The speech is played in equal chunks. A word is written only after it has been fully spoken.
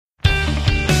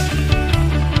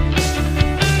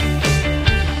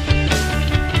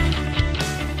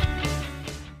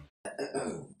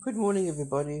morning,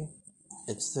 everybody.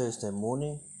 It's Thursday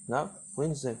morning. No,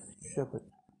 Wednesday. Sure, but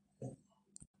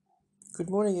good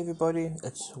morning, everybody.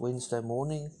 It's Wednesday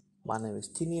morning. My name is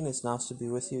Tini, and it's nice to be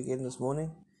with you again this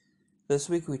morning. This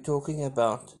week, we're talking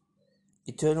about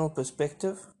eternal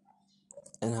perspective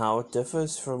and how it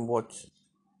differs from what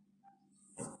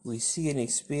we see and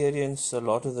experience a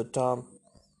lot of the time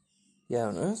here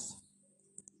on earth.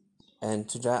 And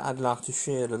today, I'd like to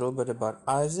share a little bit about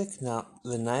Isaac. Now,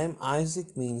 the name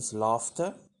Isaac means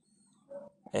laughter.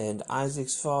 And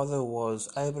Isaac's father was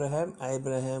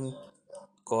Abraham.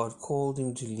 God called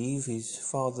him to leave his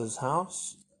father's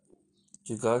house,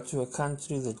 to go to a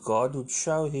country that God would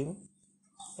show him,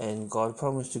 and God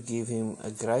promised to give him a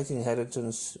great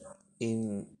inheritance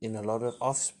in a lot of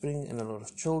offspring and a lot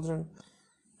of children,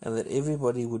 and that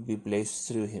everybody would be blessed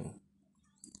through him.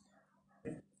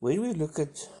 When we look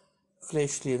at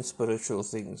fleshly and spiritual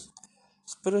things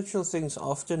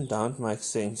often don't make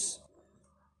sense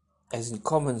as in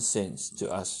common sense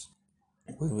to us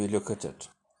when we look at it.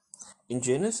 In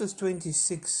Genesis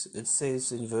 26, it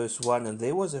says in verse 1, "And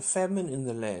there was a famine in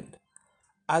the land,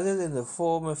 other than the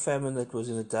former famine that was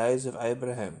in the days of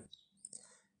Abraham."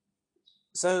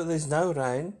 So there's no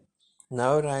rain.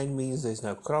 No rain means there's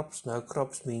no crops. No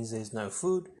crops means there's no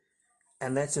food.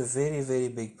 And that's a very, very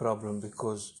big problem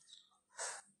because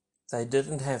they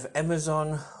didn't have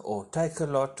Amazon or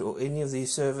Takealot or any of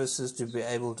these services to be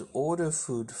able to order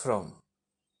food from.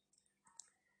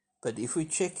 But if we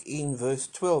check in verse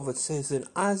 12, it says that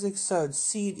Isaac sowed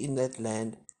seed in that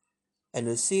land and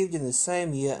received in the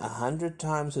same year 100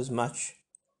 times as much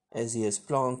as he has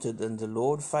planted, and the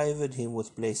Lord favored him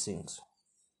with blessings.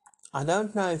 I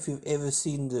don't know if you've ever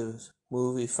seen the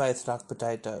movie Faith Like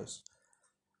Potatoes,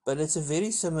 but it's a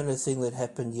very similar thing that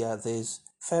happened here. There's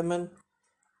famine,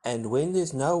 and when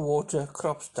there's no water,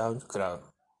 crops don't grow.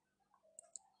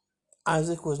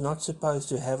 Isaac was not supposed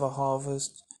to have a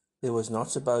harvest. There was not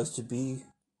supposed to be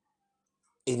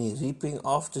any reaping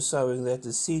after sowing that.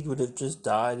 The seed would have just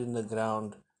died in the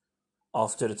ground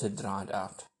after it had dried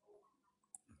out.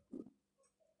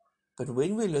 But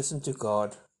when we listen to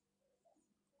God,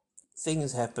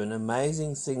 things happen,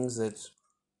 amazing things that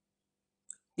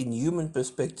in human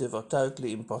perspective are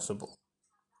totally impossible.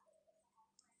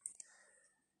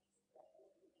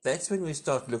 That's when we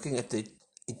start looking at the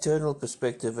eternal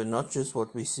perspective and not just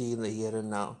what we see in the here and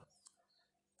now.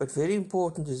 But very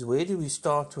important is, where do we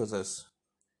start with this?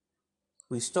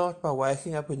 We start by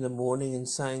waking up in the morning and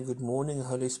saying, "Good morning,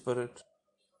 Holy Spirit.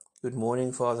 Good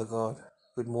morning, Father God.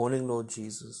 Good morning, Lord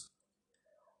Jesus."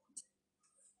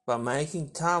 By making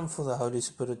time for the Holy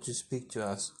Spirit to speak to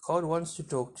us. God wants to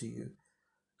talk to you.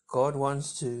 God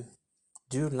wants to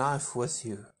do life with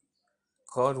you.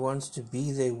 God wants to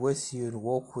be there with you and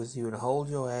walk with you and hold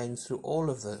your hand through all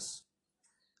of this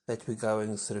that we're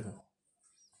going through.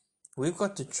 We've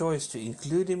got the choice to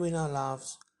include Him in our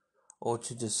lives or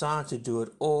to decide to do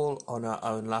it all on our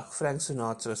own, like Frank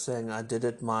Sinatra saying, "I did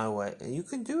it my way." And you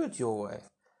can do it your way.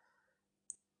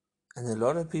 And a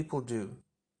lot of people do.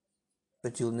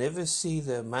 But you'll never see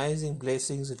the amazing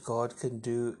blessings that God can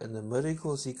do and the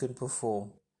miracles He can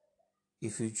perform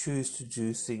if you choose to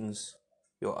do things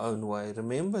your own way.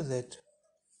 Remember that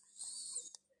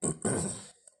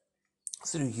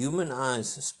through human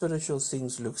eyes, spiritual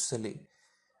things look silly.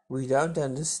 We don't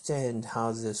understand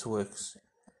how this works.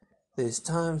 There's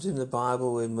times in the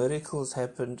Bible where miracles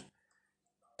happened,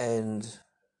 and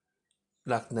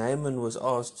like Naaman was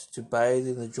asked to bathe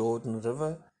in the Jordan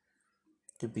River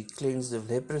to be cleansed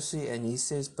of leprosy, and he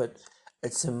says, "But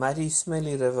it's a muddy,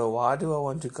 smelly river. Why do I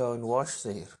want to go and wash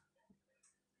there?"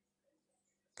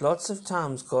 Lots of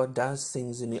times God does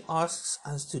things and He asks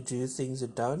us to do things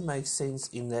that don't make sense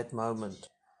in that moment.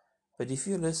 But if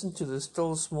you listen to the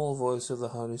still small voice of the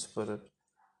Holy Spirit,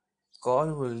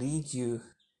 God will lead you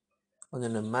on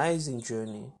an amazing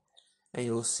journey, and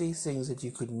you'll see things that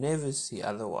you could never see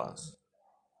otherwise.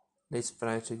 Let's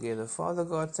pray together. Father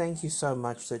God, thank you so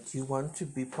much that you want to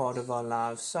be part of our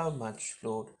lives so much,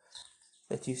 Lord,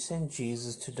 that you sent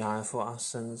Jesus to die for our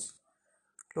sins.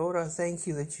 Lord, I thank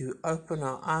you that you open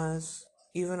our eyes,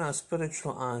 even our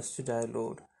spiritual eyes today,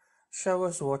 Lord. Show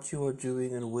us what you are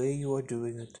doing and where you are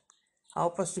doing it.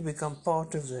 Help us to become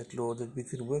part of that, Lord, that we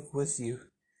can work with you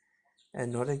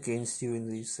and not against you in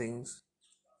these things.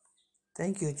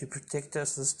 Thank you that you protect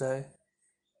us this day.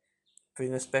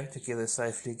 Bring us back together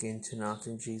safely again tonight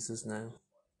in Jesus' name.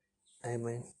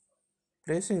 Amen.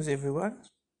 Blessings, everyone.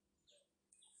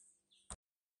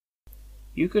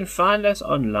 You can find us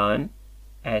online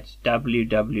at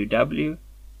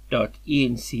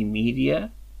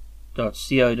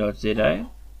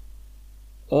www.encmedia.co.za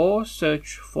or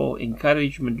search for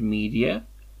Encouragement Media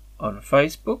on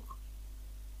Facebook.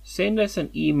 Send us an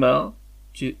email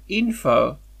to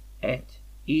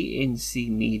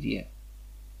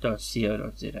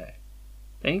info@encmedia.co.za.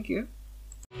 Thank you.